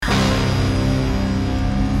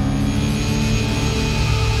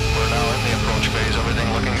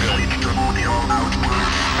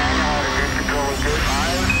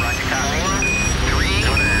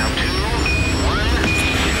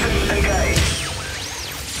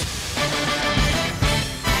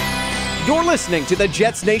You're listening to the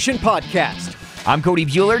Jets Nation podcast. I'm Cody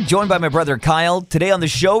Bueller, joined by my brother Kyle. Today on the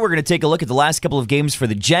show, we're going to take a look at the last couple of games for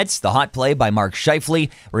the Jets, the hot play by Mark Scheifele.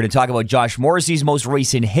 We're going to talk about Josh Morrissey's most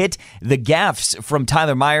recent hit, the gaffes from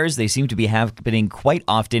Tyler Myers. They seem to be happening quite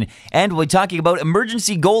often. And we'll be talking about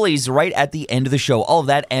emergency goalies right at the end of the show. All of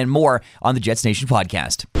that and more on the Jets Nation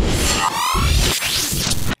podcast.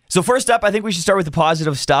 So first up, I think we should start with the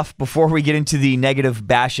positive stuff before we get into the negative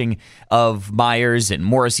bashing of Myers and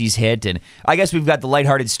Morrissey's hit. And I guess we've got the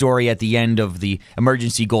lighthearted story at the end of the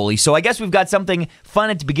emergency goalie. So I guess we've got something fun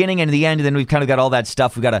at the beginning and the end, and then we've kind of got all that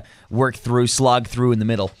stuff we've got to work through, slog through in the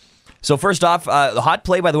middle. So first off, the hot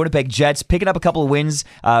play by the Winnipeg Jets, picking up a couple of wins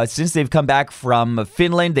since they've come back from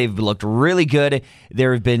Finland. They've looked really good.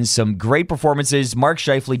 There have been some great performances. Mark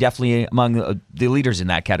Scheifele definitely among the leaders in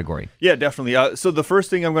that category. Yeah, definitely. So the first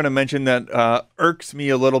thing I'm going to mention that irks me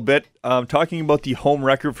a little bit, talking about the home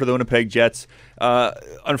record for the Winnipeg Jets.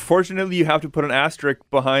 Unfortunately, you have to put an asterisk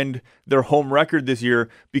behind their home record this year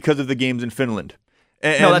because of the games in Finland.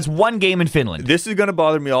 No, that's one game in Finland. This is going to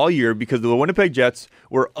bother me all year because the Winnipeg Jets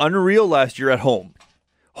were unreal last year at home.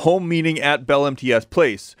 Home meaning at Bell MTS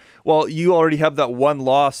Place. Well, you already have that one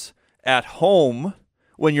loss at home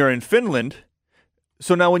when you're in Finland.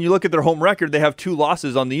 So now when you look at their home record, they have two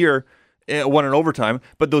losses on the year, one in overtime,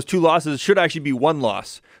 but those two losses should actually be one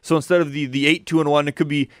loss. So instead of the 8-2-1, it could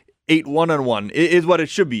be 8-1-1 is what it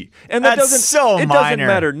should be. And that doesn't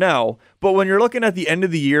matter now. But when you're looking at the end of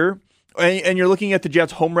the year, and you're looking at the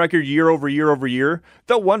Jets' home record year over year,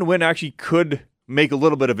 that one win actually could make a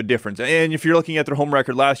little bit of a difference. And if you're looking at their home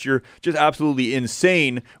record last year, just absolutely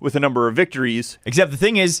insane with the number of victories. Except the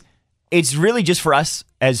thing is, it's really just for us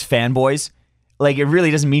as fanboys. Like, it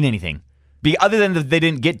really doesn't mean anything. Other than that they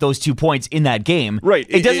didn't get those 2 points in that game. Right.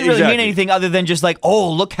 It doesn't really mean anything other than just like,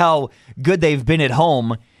 oh, look how good they've been at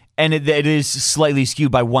home. And it is slightly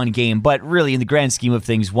skewed by one game. But really, in the grand scheme of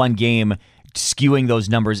things, one game skewing those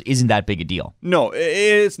numbers isn't that big a deal. No,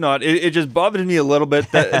 it's not. It just bothers me a little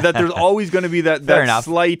bit that there's always going to be that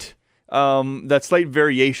slight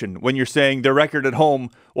variation when you're saying their record at home.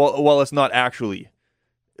 Well, it's not actually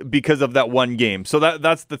because of that one game. So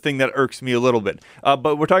that's the thing that irks me a little bit.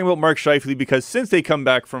 But we're talking about Mark Scheifele because since they come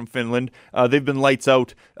back from Finland, they've been lights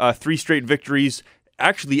out. 3 straight victories.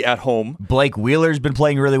 Actually at home. Blake Wheeler's been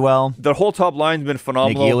playing really well. The whole top line's been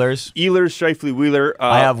phenomenal. Nick Ehlers, Scheifele, Wheeler.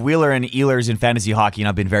 I have Wheeler and Ehlers in fantasy hockey, and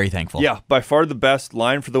I've been very thankful. Yeah, by far the best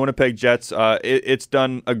line for the Winnipeg Jets. It's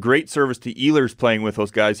done a great service to Ehlers playing with those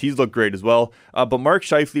guys. He's looked great as well. But Mark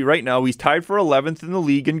Scheifele right now, he's tied for 11th in the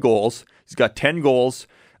league in goals. He's got 10 goals.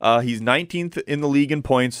 He's 19th in the league in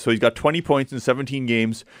points, so he's got 20 points in 17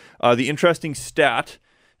 games. The interesting stat,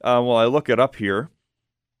 well, I look it up here.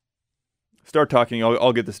 Start talking,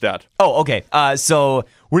 I'll get the stat. Oh, okay. So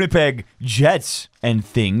Winnipeg Jets and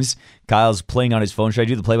things. Kyle's playing on his phone. Should I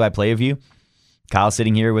do the play-by-play of you? Kyle's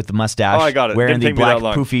sitting here with the mustache. Oh, I got it. Wearing Didn't the take me black that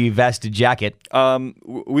long. poofy vest jacket.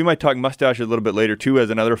 We might talk mustache a little bit later, too, as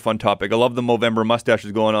another fun topic. I love the Movember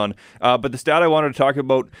mustaches going on. But the stat I wanted to talk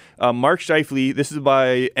about, Mark Scheifele, this is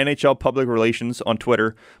by NHL Public Relations on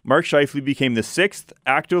Twitter. Mark Scheifele became the 6th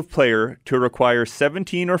active player to require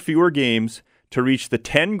 17 or fewer games to reach the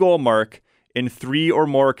 10-goal mark in 3 or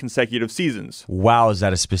more consecutive seasons. Wow, is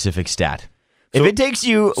that a specific stat? If it takes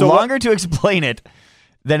you longer to explain it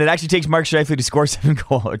than it actually takes Mark Scheifele to score 7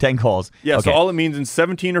 goals or 10 goals. Yeah, okay. So all it means in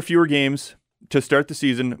 17 or fewer games to start the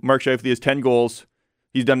season, Mark Scheifele has 10 goals.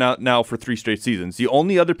 He's done that now for 3 straight seasons. The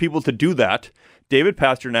only other people to do that, David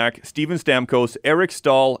Pastrnak, Steven Stamkos, Eric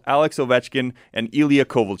Stahl, Alex Ovechkin, and Ilya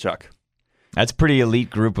Kovalchuk. That's a pretty elite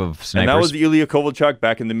group of snipers. And that was Ilya Kovalchuk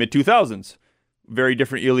back in the mid-2000s. Very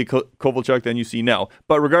different Ilya Kovalchuk than you see now.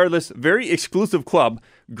 But regardless, very exclusive club.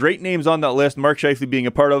 Great names on that list. Mark Scheifele being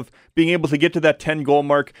a part of, being able to get to that 10-goal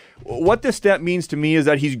mark. What this stat means to me is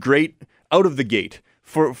that he's great out of the gate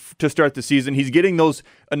to start the season. He's getting those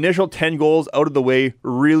initial 10 goals out of the way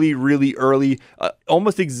really, really early.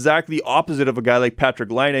 Almost exactly opposite of a guy like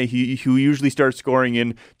Patrik Laine, who usually starts scoring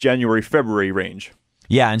in January, February range.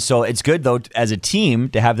 Yeah, and so it's good, though, as a team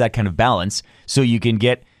to have that kind of balance so you can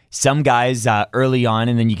get some guys early on,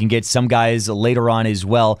 and then you can get some guys later on as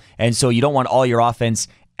well. And so you don't want all your offense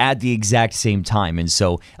at the exact same time. And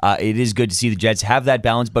so it is good to see the Jets have that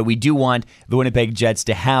balance, but we do want the Winnipeg Jets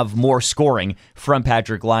to have more scoring from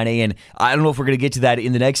Patrik Laine. And I don't know if we're going to get to that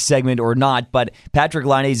in the next segment or not, but Patrik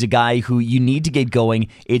Laine is a guy who you need to get going.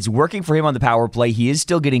 It's working for him on the power play. He is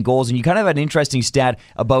still getting goals, and you kind of have an interesting stat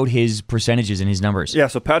about his percentages and his numbers. Yeah,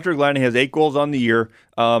 so Patrik Laine has 8 goals on the year.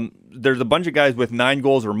 There's a bunch of guys with 9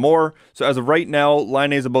 goals or more. So as of right now,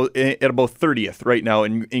 Laine is at about 30th right now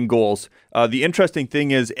in goals. The interesting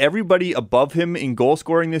thing is everybody above him in goal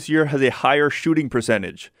scoring this year has a higher shooting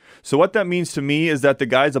percentage. So what that means to me is that the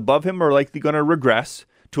guys above him are likely going to regress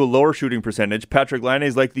to a lower shooting percentage. Patrik Laine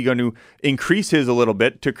is likely going to increase his a little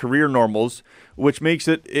bit to career normals, which makes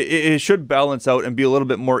it should balance out and be a little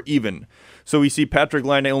bit more even. So we see Patrik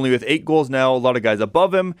Laine only with 8 goals now, a lot of guys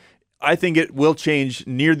above him. I think it will change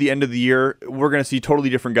near the end of the year. We're going to see totally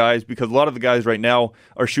different guys because a lot of the guys right now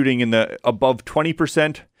are shooting in the above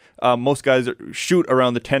 20%. Most guys shoot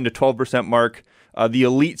around the 10 to 12% mark. The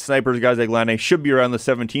elite snipers, guys like Laine, should be around the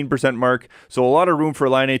 17% mark. So a lot of room for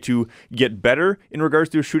Laine to get better in regards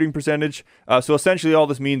to his shooting percentage. So essentially all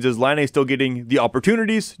this means is Laine is still getting the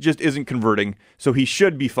opportunities, just isn't converting. So he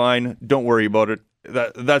should be fine. Don't worry about it.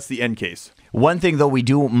 That's the end case. One thing, though, we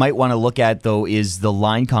might want to look at, though, is the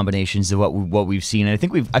line combinations of what we've seen.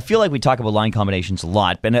 And I feel like we talk about line combinations a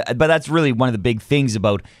lot, but that's really one of the big things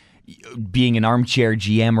about being an armchair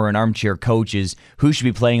GM or an armchair coach is who should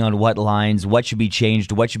be playing on what lines, what should be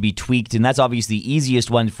changed, what should be tweaked. And that's obviously the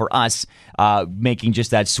easiest one for us, making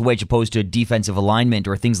just that switch opposed to defensive alignment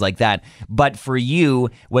or things like that. But for you,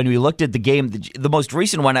 when we looked at the game, the most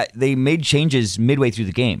recent one, they made changes midway through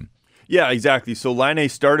the game. Yeah, exactly. So Laine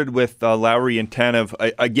started with Lowry and Tanev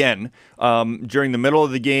again. During the middle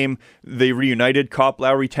of the game, they reunited Kopp,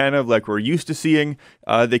 Lowry, Tanev like we're used to seeing.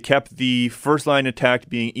 They kept the first line attack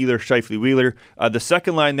being either Scheifele, Wheeler. The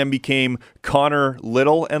second line then became Connor,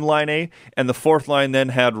 Little, and Laine. And the fourth line then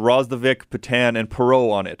had Roslovic, Petan, and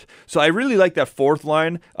Perreault on it. So I really like that fourth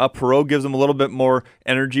line. Perreault gives them a little bit more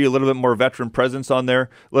energy, a little bit more veteran presence on there,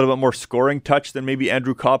 a little bit more scoring touch than maybe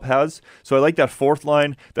Andrew Kopp has. So I like that fourth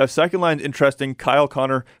line. That second line's interesting. Kyle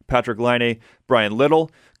Connor, Patrik Laine, Brian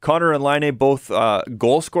Little. Connor and Laine both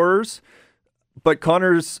goal scorers, but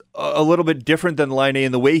Connor's a little bit different than Laine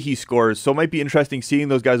in the way he scores. So it might be interesting seeing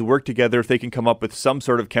those guys work together if they can come up with some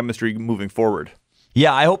sort of chemistry moving forward.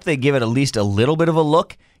 Yeah, I hope they give it at least a little bit of a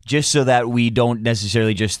look, just so that we don't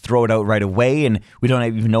necessarily just throw it out right away, and we don't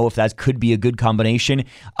even know if that could be a good combination.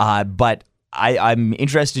 But I'm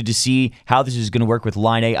interested to see how this is going to work with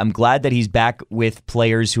Laine. I'm glad that he's back with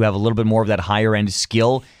players who have a little bit more of that higher end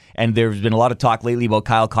skill. And there's been a lot of talk lately about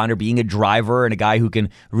Kyle Connor being a driver and a guy who can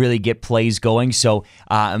really get plays going. So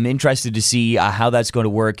I'm interested to see how that's going to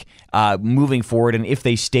work moving forward and if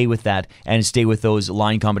they stay with that and stay with those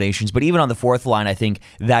line combinations. But even on the fourth line, I think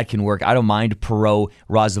that can work. I don't mind Perreault,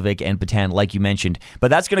 Roslovic, and Petan, like you mentioned. But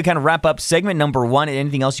that's going to kind of wrap up segment number 1.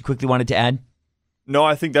 Anything else you quickly wanted to add? No,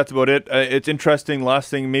 I think that's about it. It's interesting.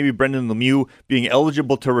 Last thing, maybe Brendan Lemieux being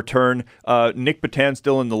eligible to return. Nick Petan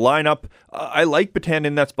still in the lineup. I like Petan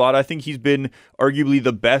in that spot. I think he's been arguably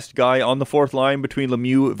the best guy on the fourth line between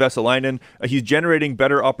Lemieux, Vesalainen. He's generating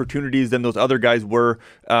better opportunities than those other guys were,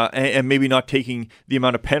 and maybe not taking the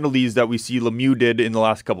amount of penalties that we see Lemieux did in the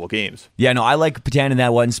last couple of games. Yeah, no, I like Petan in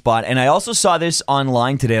that one spot. And I also saw this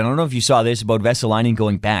online today. I don't know if you saw this about Vesalainen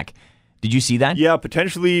going back. Did you see that? Yeah,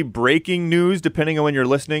 potentially breaking news, depending on when you're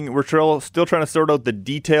listening. We're still trying to sort out the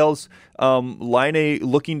details. Laine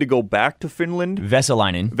looking to go back to Finland.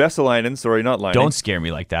 Vesalainen, sorry, not Laine. Don't scare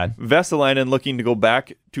me like that. Vesalainen looking to go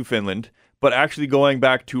back to Finland, but actually going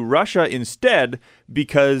back to Russia instead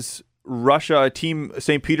because Russia, a team,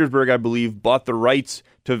 St. Petersburg, I believe, bought the rights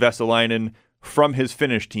to Vesalainen from his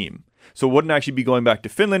Finnish team. So wouldn't actually be going back to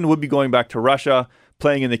Finland, would be going back to Russia,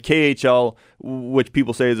 playing in the KHL, which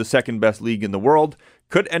people say is the second best league in the world.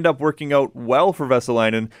 Could end up working out well for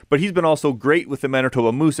Vesalainen, but he's been also great with the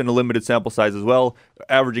Manitoba Moose in a limited sample size as well,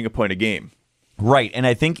 averaging a point a game. Right, and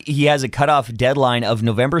I think he has a cutoff deadline of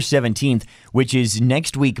November 17th, which is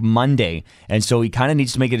next week, Monday, and so he kind of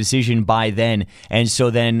needs to make a decision by then. And so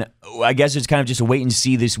then I guess it's kind of just a wait and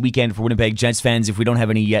see this weekend for Winnipeg Jets fans if we don't have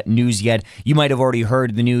any news yet. You might have already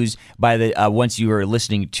heard the news by once you are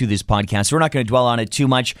listening to this podcast, so we're not going to dwell on it too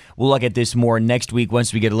much. We'll look at this more next week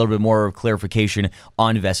once we get a little bit more clarification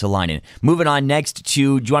on Vesalainen. Moving on next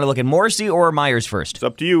to, do you want to look at Morrissey or Myers first? It's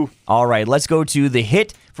up to you. All right, let's go to the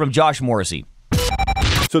hit from Josh Morrissey.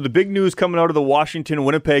 So the big news coming out of the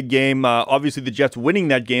Washington-Winnipeg game, obviously the Jets winning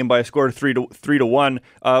that game by a score of 3-1,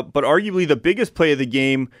 but arguably the biggest play of the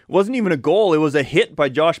game wasn't even a goal. It was a hit by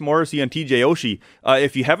Josh Morrissey on TJ Oshie.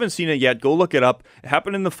 If you haven't seen it yet, go look it up. It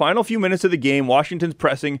happened in the final few minutes of the game. Washington's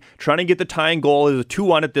pressing, trying to get the tying goal. It was a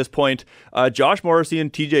 2-1 at this point. Josh Morrissey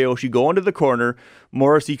and TJ Oshie go into the corner.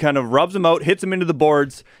 Morrissey kind of rubs him out, hits him into the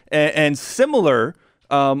boards, and similar...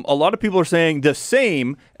 a lot of people are saying the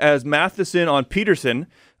same as Matheson on Peterson,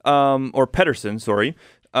 or Pettersson, sorry.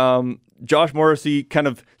 Josh Morrissey kind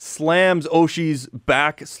of slams Oshie's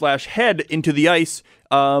back/head into the ice.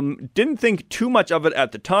 Didn't think too much of it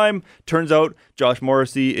at the time. Turns out Josh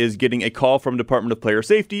Morrissey is getting a call from Department of Player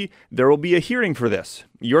Safety. There will be a hearing for this.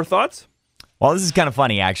 Your thoughts? Well, this is kind of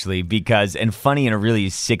funny, actually, and funny in a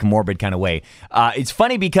really sick, morbid kind of way. It's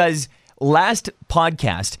funny because last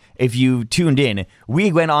podcast, if you tuned in,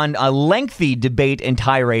 we went on a lengthy debate and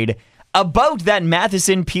tirade about that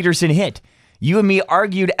Matheson-Peterson hit. You and me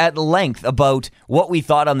argued at length about what we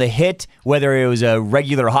thought on the hit, whether it was a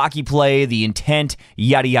regular hockey play, the intent,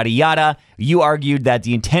 yada, yada, yada. You argued that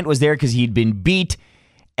the intent was there because he'd been beat,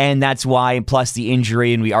 and that's why, plus the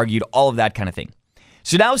injury, and we argued all of that kind of thing.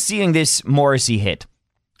 So now seeing this Morrissey hit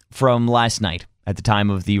from last night at the time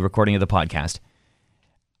of the recording of the podcast,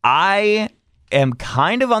 I am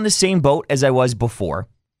kind of on the same boat as I was before.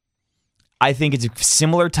 I think it's a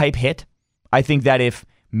similar type hit. I think that if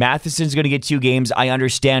Matheson's going to get 2 games, I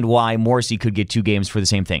understand why Morrissey could get 2 games for the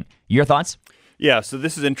same thing. Your thoughts? Yeah, so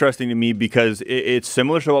this is interesting to me because it's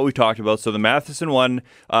similar to what we talked about. So the Matheson one,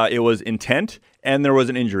 it was intent and there was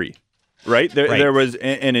an injury. Right? There was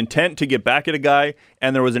an intent to get back at a guy,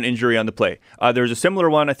 and there was an injury on the play. There was a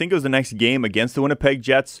similar one, I think it was the next game against the Winnipeg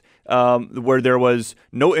Jets, where there was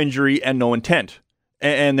no injury and no intent,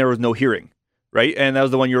 and there was no hearing. Right? And that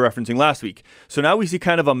was the one you were referencing last week. So now we see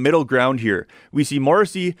kind of a middle ground here. We see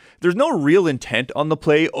Morrissey, there's no real intent on the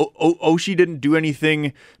play. Oshie didn't do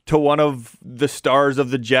anything to one of the stars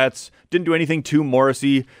of the Jets, didn't do anything to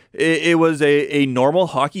Morrissey. It was a normal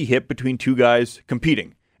hockey hit between 2 guys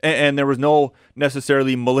competing. And there was no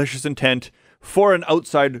necessarily malicious intent for an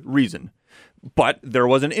outside reason. But there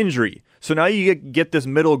was an injury. So now you get this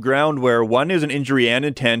middle ground where one is an injury and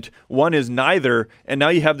intent, one is neither, and now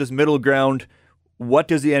you have this middle ground. What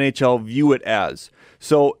does the NHL view it as?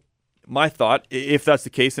 So my thought, if that's the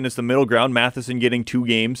case, and it's the middle ground, Matheson getting 2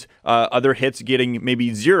 games, other hits getting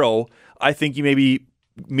maybe 0, I think you maybe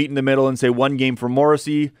meet in the middle and say 1 game for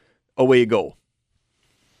Morrissey, away you go.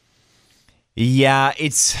 Yeah,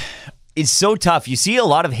 it's so tough. You see a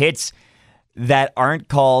lot of hits that aren't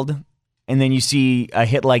called, and then you see a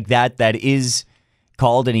hit like that is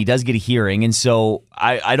called, and he does get a hearing. And so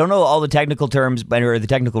I don't know all the technical terms or the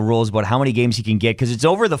technical rules about how many games he can get, because it's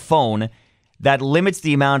over the phone that limits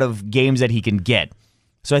the amount of games that he can get.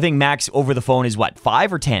 So I think max over the phone is what,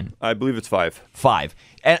 5 or 10? I believe it's 5. 5.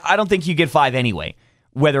 And I don't think you get 5 anyway.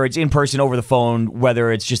 Whether it's in person, over the phone,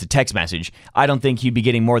 whether it's just a text message, I don't think you'd be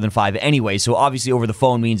getting more than 5 anyway. So obviously over the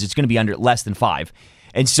phone means it's going to be under less than 5.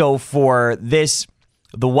 And so for this,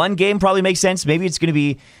 the 1 game probably makes sense. Maybe it's going to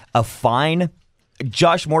be a fine.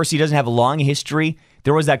 Josh Morrissey doesn't have a long history.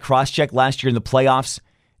 There was that cross-check last year in the playoffs.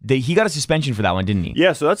 He got a suspension for that one, didn't he?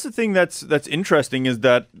 Yeah, so that's the thing that's interesting is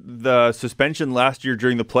that the suspension last year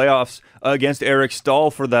during the playoffs against Eric Stahl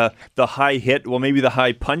for the high hit, well, maybe the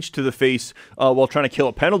high punch to the face while trying to kill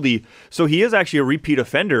a penalty. So he is actually a repeat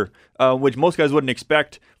offender, which most guys wouldn't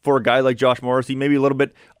expect for a guy like Josh Morrissey, maybe a little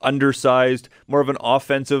bit undersized, more of an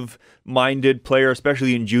offensive-minded player,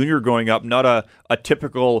 especially in junior growing up, not a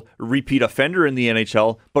typical repeat offender in the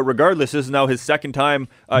NHL. But regardless, this is now his second time.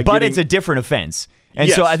 But it's a different offense. And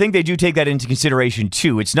yes. So I think they do take that into consideration,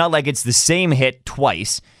 too. It's not like it's the same hit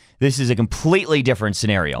twice. This is a completely different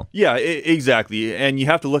scenario. Yeah, exactly. And you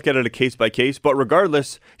have to look at it a case by case. But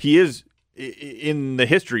regardless, he is in the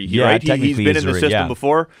history, right? He's been in the system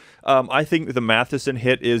before. I think the Matheson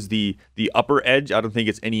hit is the upper edge. I don't think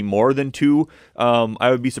it's any more than 2. I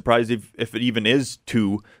would be surprised if it even is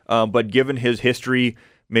 2. But given his history,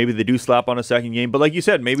 maybe they do slap on a second game. But like you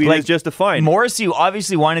said, maybe it's just a fine. Morrissey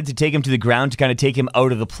obviously wanted to take him to the ground to kind of take him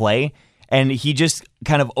out of the play, and he just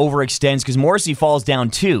kind of overextends because Morrissey falls down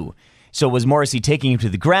too. So was Morrissey taking him to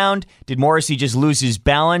the ground? Did Morrissey just lose his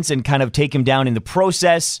balance and kind of take him down in the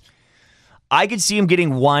process? I could see him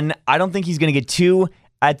getting 1. I don't think he's going to get 2.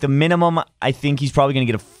 At the minimum, I think he's probably going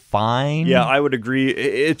to get a fine. Yeah, I would agree.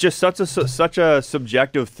 It's just such a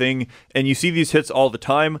subjective thing, and you see these hits all the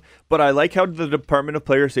time, but I like how the Department of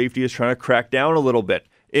Player Safety is trying to crack down a little bit.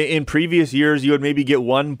 In previous years, you would maybe get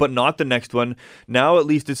 1, but not the next one. Now, at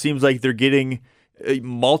least it seems like they're getting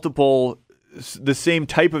multiple, the same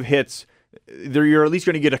type of hits. You're at least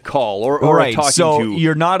going to get a call or a talking to. So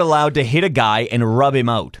you're not allowed to hit a guy and rub him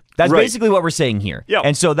out. That's basically what we're saying here. Yep.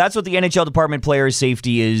 And so that's what the NHL Department of Player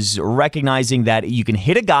Safety is recognizing, that you can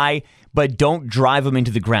hit a guy, but don't drive him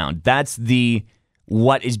into the ground. That's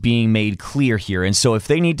what is being made clear here. And so if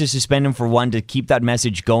they need to suspend him for 1 to keep that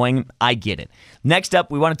message going, I get it. Next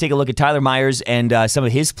up, we want to take a look at Tyler Myers and some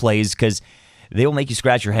of his plays, because they will make you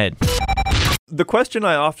scratch your head. The question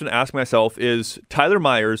I often ask myself is, Tyler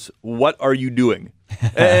Myers, what are you doing?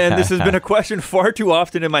 And this has been a question far too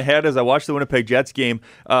often in my head as I watch the Winnipeg Jets game,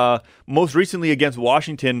 most recently against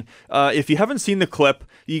Washington. If you haven't seen the clip,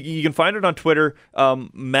 you can find it on Twitter.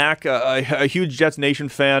 Mac, a huge Jets Nation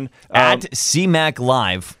fan. At CMAC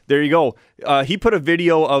Live. There you go. He put a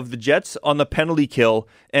video of the Jets on the penalty kill,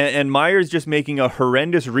 and Myers just making a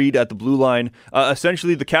horrendous read at the blue line.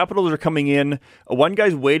 Essentially, the Capitals are coming in. One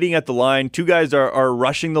guy's waiting at the line. Two guys are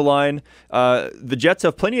rushing the line. The Jets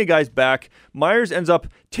have plenty of guys back. Myers ends up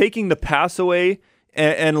taking the pass away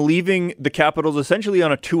and leaving the Capitals essentially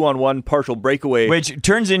on a 2-on-1 partial breakaway. Which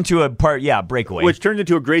turns into a breakaway. Which turns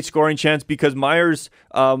into a great scoring chance because Myers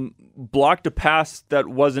blocked a pass that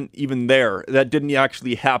wasn't even there. That didn't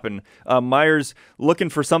actually happen. Myers looking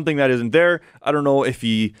for something that isn't there. I don't know if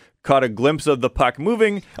he caught a glimpse of the puck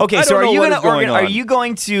moving. Okay, so are you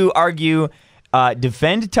going to argue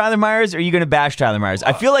defend Tyler Myers, or are you going to bash Tyler Myers?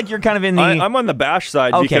 I feel like you're kind of in the... I'm on the bash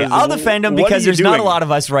side. Okay, because I'll defend him because there's doing? not a lot of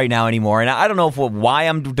us right now anymore, and I don't know why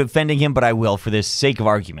I'm defending him, but I will for the sake of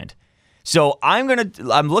argument. So I'm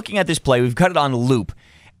looking at this play. We've cut it on loop.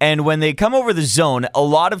 And when they come over the zone, a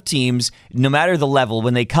lot of teams, no matter the level,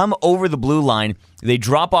 when they come over the blue line, they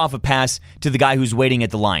drop off a pass to the guy who's waiting at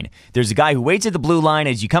the line. There's a guy who waits at the blue line.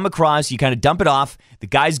 As you come across, you kind of dump it off. The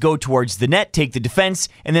guys go towards the net, take the defense,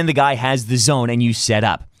 and then the guy has the zone and you set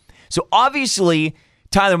up. So obviously,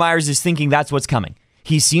 Tyler Myers is thinking that's what's coming.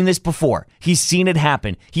 He's seen this before. He's seen it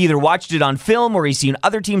happen. He either watched it on film or he's seen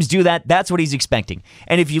other teams do that. That's what he's expecting.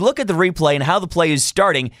 And if you look at the replay and how the play is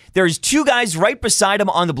starting, there's two guys right beside him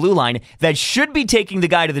on the blue line that should be taking the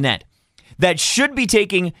guy to the net. That should be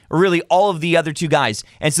taking really all of the other two guys.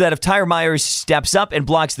 And so that if Tyler Myers steps up and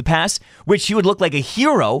blocks the pass, which he would look like a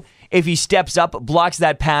hero if he steps up, blocks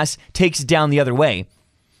that pass, takes it down the other way,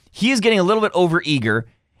 he is getting a little bit overeager.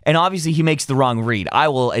 And obviously, he makes the wrong read. I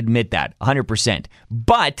will admit that 100%.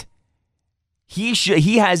 But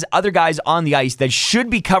he has other guys on the ice that should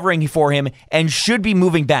be covering for him and should be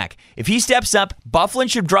moving back. If he steps up, Byfuglien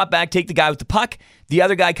should drop back, take the guy with the puck. The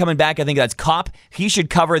other guy coming back, I think that's Kopp. He should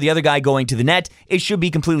cover the other guy going to the net. It should be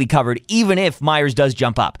completely covered, even if Myers does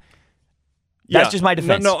jump up. That's just my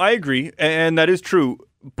defense. No, I agree, and that is true.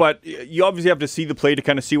 But you obviously have to see the play to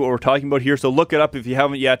kind of see what we're talking about here. So look it up if you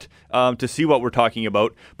haven't yet to see what we're talking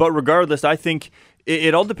about. But regardless, I think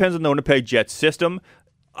it all depends on the Winnipeg Jets system.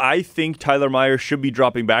 I think Tyler Myers should be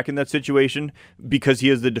dropping back in that situation because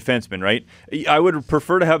he is the defenseman, right? I would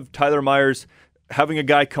prefer to have Tyler Myers having a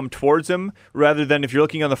guy come towards him rather than if you're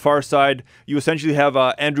looking on the far side, you essentially have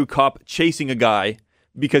Andrew Kopp chasing a guy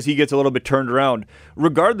because he gets a little bit turned around.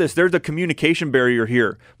 Regardless, there's a communication barrier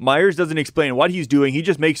here. Myers doesn't explain what he's doing. He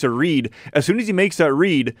just makes a read. As soon as he makes that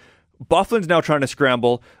read, Byfuglien's now trying to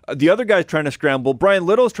scramble. The other guy's trying to scramble. Brian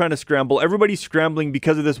Little's trying to scramble. Everybody's scrambling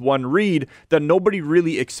because of this one read that nobody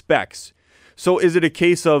really expects. So is it a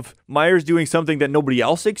case of Myers doing something that nobody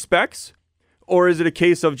else expects? Or is it a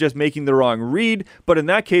case of just making the wrong read? But in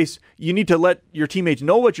that case, you need to let your teammates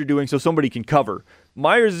know what you're doing so somebody can cover.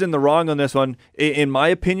 Myers is in the wrong on this one, in my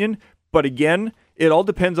opinion. But again, it all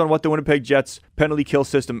depends on what the Winnipeg Jets penalty kill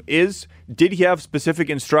system is. Did he have specific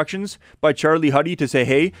instructions by Charlie Huddy to say,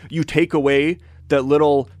 hey, you take away that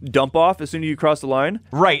little dump off as soon as you cross the line?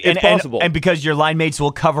 Right. It's possible. And because your line mates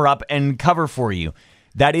will cover up and cover for you.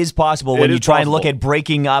 That is possible when you try and look at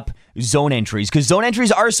breaking up zone entries, because zone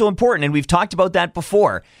entries are so important, and we've talked about that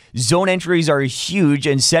before. Zone entries are huge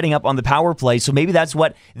and setting up on the power play, so maybe that's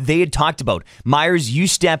what they had talked about. Myers, you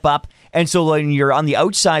step up, and so when you're on the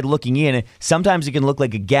outside looking in, sometimes it can look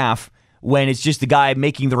like a gaff when it's just the guy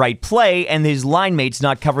making the right play and his line mates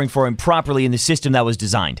not covering for him properly in the system that was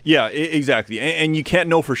designed. Yeah, exactly. And you can't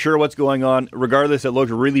know for sure what's going on. Regardless, it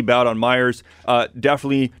looked really bad on Myers.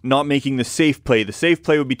 Definitely not making the safe play. The safe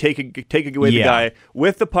play would be taking away the guy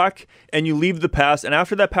with the puck, and you leave the pass. And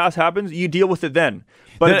after that pass happens, you deal with it then.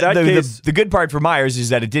 But in that case, the good part for Myers is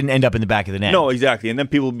that it didn't end up in the back of the net. No, exactly. And then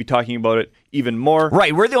people will be talking about it even more.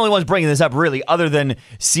 Right. We're the only ones bringing this up, really, other than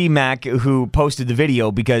C-Mac, who posted the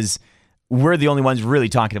video, because we're the only ones really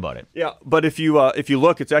talking about it. Yeah, but if you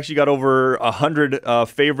look, it's actually got over 100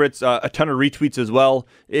 favorites, a ton of retweets as well.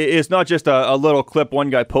 It's not just a little clip one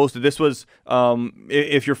guy posted. This was,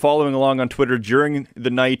 if you're following along on Twitter during the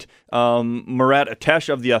night, Murat Atesh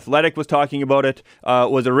of The Athletic was talking about it,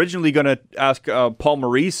 was originally going to ask Paul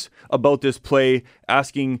Maurice about this play,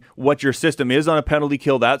 asking what your system is on a penalty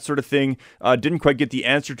kill, that sort of thing. Didn't quite get the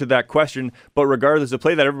answer to that question, but regardless, the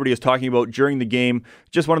play that everybody is talking about during the game,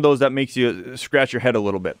 just one of those that makes you scratch your head a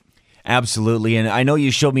little bit. Absolutely, and I know you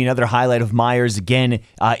showed me another highlight of Myers again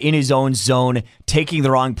in his own zone, taking the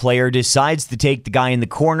wrong player, decides to take the guy in the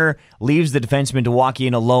corner, leaves the defenseman to walk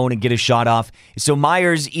in alone and get a shot off. So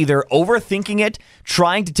Myers either overthinking it,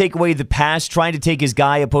 trying to take away the pass, trying to take his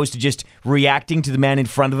guy opposed to just reacting to the man in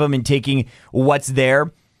front of him and taking what's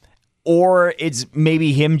there, or it's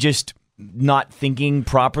maybe him just not thinking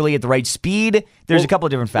properly at the right speed. There's a couple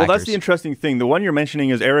of different factors. Well, that's the interesting thing. The one you're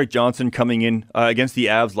mentioning is Erik Johnson coming in against the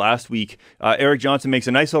Avs last week. Erik Johnson makes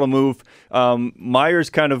a nice little move.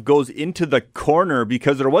 Myers kind of goes into the corner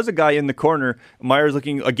because there was a guy in the corner. Myers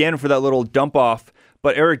looking again for that little dump off,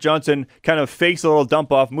 but Erik Johnson kind of fakes a little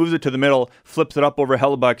dump off, moves it to the middle, flips it up over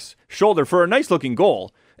Hellebuck's shoulder for a nice looking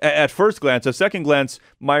goal. At first glance, at second glance,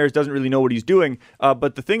 Myers doesn't really know what he's doing.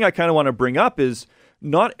 But the thing I kind of want to bring up is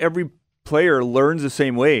not every player learns the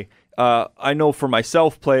same way. I know for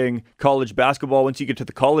myself playing college basketball, once you get to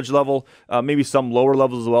the college level, maybe some lower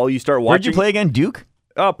levels as well, you start watching. Where'd you play again? Duke?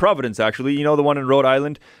 Providence, actually. You know the one in Rhode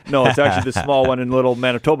Island? No, it's actually the small one in little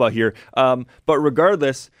Manitoba here. But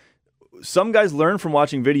regardless, some guys learn from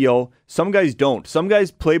watching video. Some guys don't. Some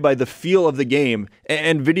guys play by the feel of the game,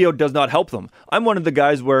 and video does not help them. I'm one of the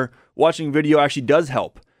guys where watching video actually does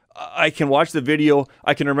help. I can watch the video.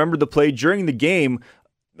 I can remember the play during the game.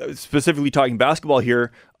 Specifically talking basketball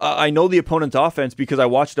here, I know the opponent's offense because I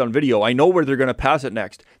watched it on video. I know where they're going to pass it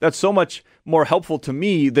next. That's so much more helpful to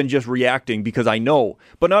me than just reacting because I know.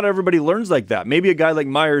 But not everybody learns like that. Maybe a guy like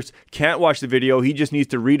Myers can't watch the video. He just needs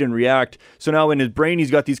to read and react. So now in his brain, he's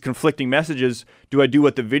got these conflicting messages. Do I do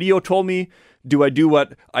what the video told me? Do I do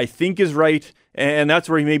what I think is right? And that's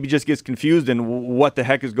where he maybe just gets confused and what the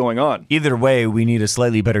heck is going on. Either way, we need a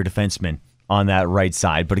slightly better defenseman on that right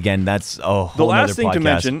side. But again, that's a whole The last thing podcast. to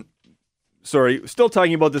mention, sorry, still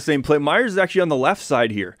talking about the same play, Myers is actually on the left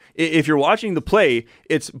side here. If you're watching the play,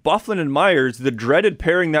 it's Byfuglien and Myers, the dreaded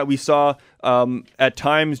pairing that we saw at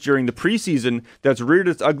times during the preseason that's reared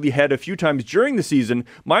its ugly head a few times during the season.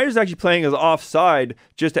 Myers is actually playing as offside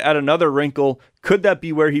just to add another wrinkle. Could that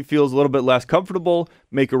be where he feels a little bit less comfortable,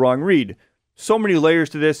 make a wrong read? So many layers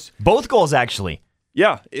to this. Both goals, actually.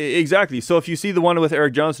 Yeah, exactly. So if you see the one with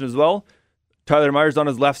Erik Johnson as well, Tyler Myers on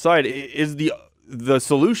his left side, is the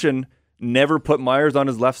solution never put Myers on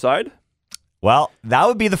his left side? Well, that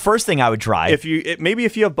would be the first thing I would try. Maybe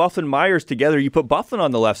if you have Byfuglien and Myers together, you put Byfuglien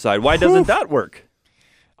on the left side. Why doesn't that work?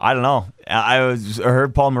 I don't know. I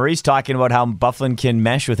heard Paul Maurice talking about how Byfuglien can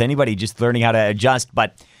mesh with anybody, just learning how to adjust.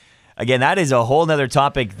 But again, that is a whole other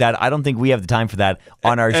topic that I don't think we have the time for that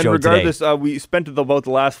on our show today. And regardless, we spent about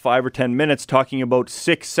the last 5 or 10 minutes talking about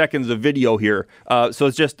 6 seconds of video here. So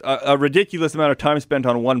it's just a ridiculous amount of time spent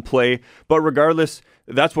on one play. But regardless,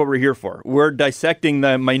 that's what we're here for. We're dissecting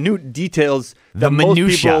the minute details that most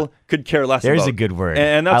people could care less about. There's a good word.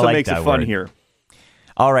 And that's what makes it fun here.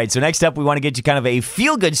 All right, so next up, we want to get you kind of a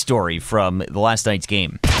feel-good story from the last night's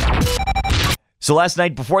game. So last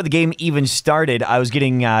night, before the game even started, I was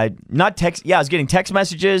getting I was getting text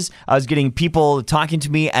messages. I was getting people talking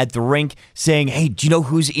to me at the rink saying, "Hey, do you know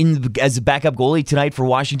who's in as a backup goalie tonight for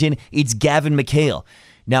Washington? It's Gavin McHale."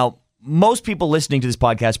 Now, most people listening to this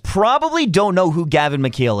podcast probably don't know who Gavin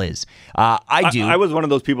McHale is. I do. I was one of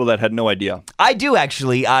those people that had no idea. I do,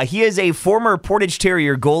 actually. He is a former Portage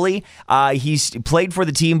Terrier goalie. He's played for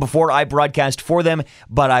the team before I broadcast for them,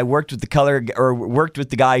 but I worked with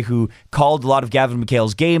the guy who called a lot of Gavin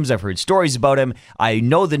McHale's games. I've heard stories about him. I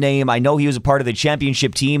know the name. I know he was a part of the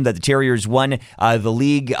championship team that the Terriers won the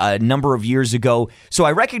league a number of years ago. So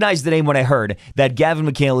I recognized the name when I heard that Gavin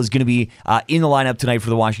McHale is going to be in the lineup tonight for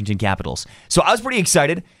the Washington Capitals. So I was pretty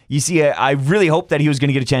excited. You see, I really hoped that he was going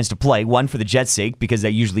to get a chance to play, one, for the Jets' sake, because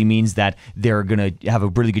that usually means that they're going to have a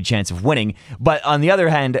really good chance of winning. But on the other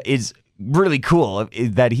hand, it's really cool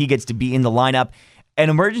that he gets to be in the lineup. And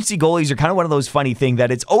emergency goalies are kind of one of those funny things that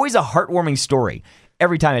it's always a heartwarming story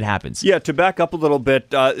every time it happens. Yeah, to back up a little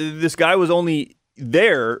bit, this guy was only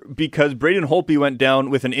there because Braden Holtby went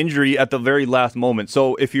down with an injury at the very last moment.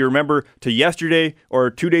 So if you remember to yesterday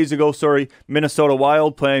or 2 days ago, Minnesota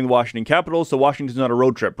Wild playing the Washington Capitals. So Washington's on a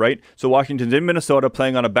road trip, right? So Washington's in Minnesota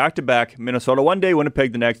playing on a back-to-back. Minnesota one day,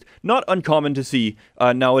 Winnipeg the next. Not uncommon to see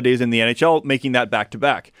nowadays in the NHL making that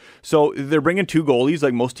back-to-back. So they're bringing 2 goalies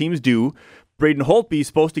like most teams do. Braden Holtby is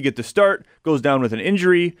supposed to get the start, goes down with an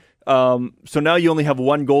injury. So now you only have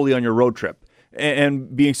 1 goalie on your road trip.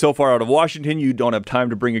 And being so far out of Washington, you don't have time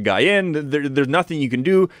to bring a guy in. There's nothing you can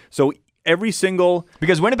do. So every single...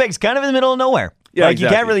 Because Winnipeg's kind of in the middle of nowhere. Yeah, exactly.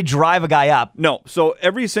 You can't really drive a guy up. No. So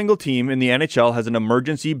every single team in the NHL has an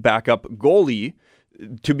emergency backup goalie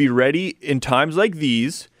to be ready in times like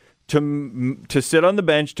these to sit on the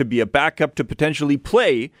bench, to be a backup, to potentially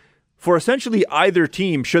play for essentially either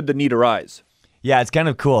team should the need arise. Yeah, it's kind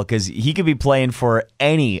of cool because he could be playing for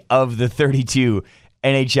any of the 32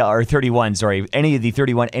 NHL, or 31, sorry, any of the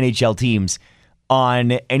 31 NHL teams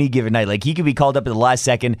on any given night. Like, he could be called up at the last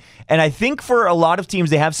second. And I think for a lot of teams,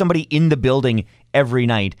 they have somebody in the building every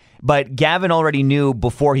night. But Gavin already knew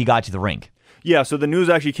before he got to the rink. Yeah, so the news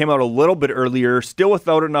actually came out a little bit earlier, still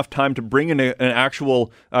without enough time to bring in an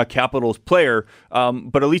actual Capitals player,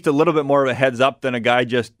 but at least a little bit more of a heads up than a guy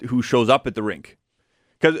just who shows up at the rink.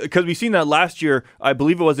 Because we've seen that last year, I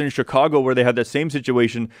believe it was in Chicago where they had that same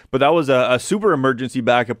situation, but that was a super emergency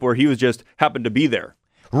backup where he was just happened to be there.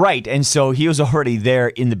 Right, and so he was already there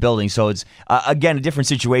in the building. So it's, again, a different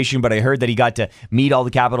situation, but I heard that he got to meet all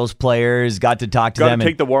the Capitals players, got to talk to them. Got to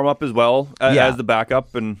take the warm-up as well as the backup.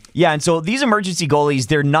 Yeah, and so these emergency goalies,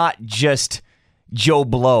 they're not just Joe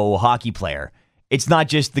Blow hockey player. It's not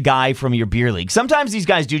just the guy from your beer league. Sometimes these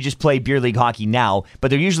guys do just play beer league hockey now, but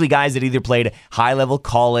they're usually guys that either played high-level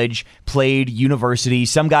college, played university.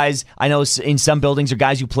 Some guys, I know in some buildings, are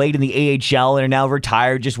guys who played in the AHL and are now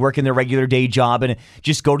retired, just working their regular day job and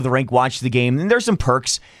just go to the rink, watch the game. And there's some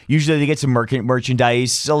perks. Usually they get some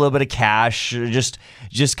merchandise, a little bit of cash, just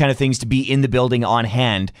kind of things to be in the building on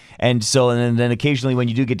hand. And so and then occasionally when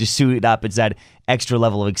you do get to suit up, it's that extra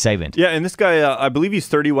level of excitement. Yeah, and this guy, I believe he's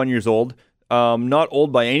 31 years old. Not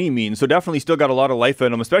old by any means, so definitely still got a lot of life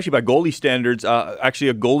in him, especially by goalie standards. Actually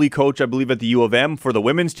a goalie coach, I believe, at the U of M for the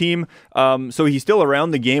women's team. So he's still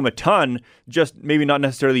around the game a ton, just maybe not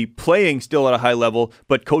necessarily playing still at a high level,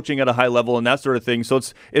 but coaching at a high level and that sort of thing. So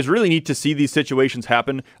it's really neat to see these situations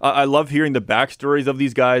happen. I love hearing the backstories of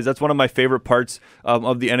these guys. That's one of my favorite parts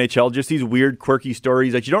of the NHL, just these weird, quirky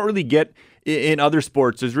stories that you don't really get in other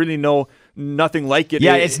sports. There's really nothing like it.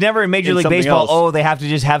 Yeah, it's never in Major League Baseball, else. they have to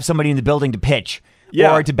just have somebody in the building to pitch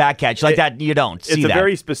Yeah. or to back catch. Like that, you don't see that. It's a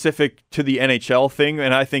very specific to the NHL thing,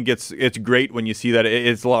 and I think it's great when you see that.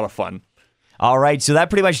 It's a lot of fun. All right, so that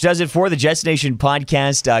pretty much does it for the Jets Nation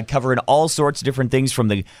podcast, covering all sorts of different things from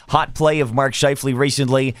the hot play of Mark Scheifele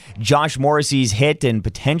recently, Josh Morrissey's hit and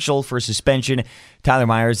potential for suspension, Tyler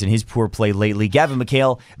Myers and his poor play lately, Gavin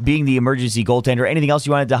McHale being the emergency goaltender. Anything else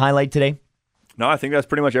you wanted to highlight today? No, I think that's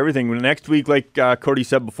pretty much everything. Next week, like Cody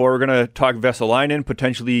said before, we're going to talk Vesalainen,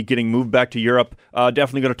 potentially getting moved back to Europe.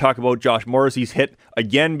 Definitely going to talk about Josh Morrissey's hit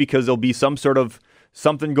again because there'll be some sort of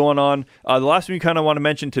something going on. The last thing we kind of want to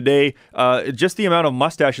mention today, just the amount of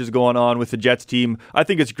mustaches going on with the Jets team. I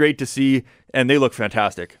think it's great to see, and they look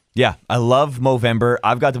fantastic. Yeah, I love Movember.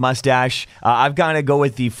 I've got the mustache. I've got to go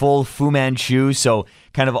with the full Fu Manchu, so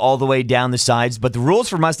kind of all the way down the sides. But the rules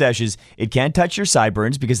for mustaches, it can't touch your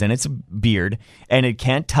sideburns because then it's a beard, and it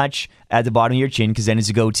can't touch at the bottom of your chin because then it's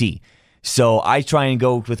a goatee. So I try and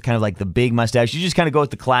go with kind of like the big mustache. You just kind of go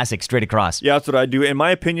with the classic straight across. Yeah, that's what I do. In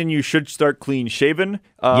my opinion, you should start clean shaven.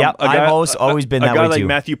 Yep, I've always been that way too. A guy like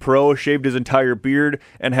Matthew Perreault shaved his entire beard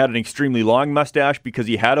and had an extremely long mustache because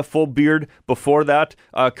he had a full beard before that.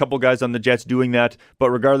 A couple guys on the Jets doing that.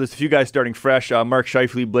 But regardless, a few guys starting fresh, Mark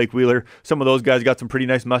Scheifele, Blake Wheeler, some of those guys got some pretty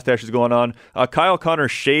nice mustaches going on. Kyle Connor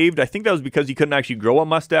shaved. I think that was because he couldn't actually grow a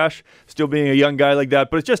mustache, still being a young guy like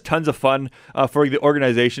that. But it's just tons of fun for the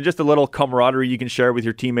organization. Just a little camaraderie you can share with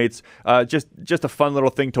your teammates. Just a fun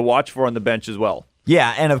little thing to watch for on the bench as well.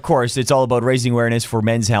 Yeah, and of course, it's all about raising awareness for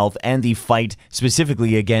men's health and the fight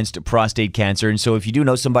specifically against prostate cancer. And so if you do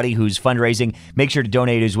know somebody who's fundraising, make sure to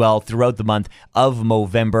donate as well throughout the month of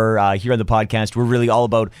Movember. Here on the podcast, we're really all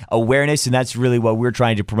about awareness, and that's really what we're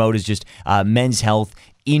trying to promote is just men's health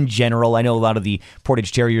in general. I know a lot of the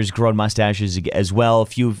Portage Terriers grow mustaches as well. A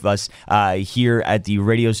few of us here at the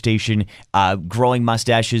radio station growing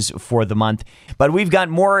mustaches for the month. But we've got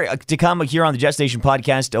more to come here on the Jets Nation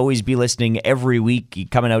podcast. Always be listening every week,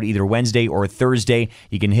 coming out either Wednesday or Thursday.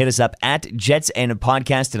 You can hit us up at Jets and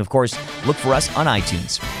Podcast, and of course, look for us on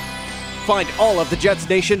iTunes. Find all of the Jets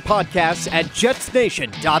Nation podcasts at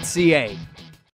jetsnation.ca.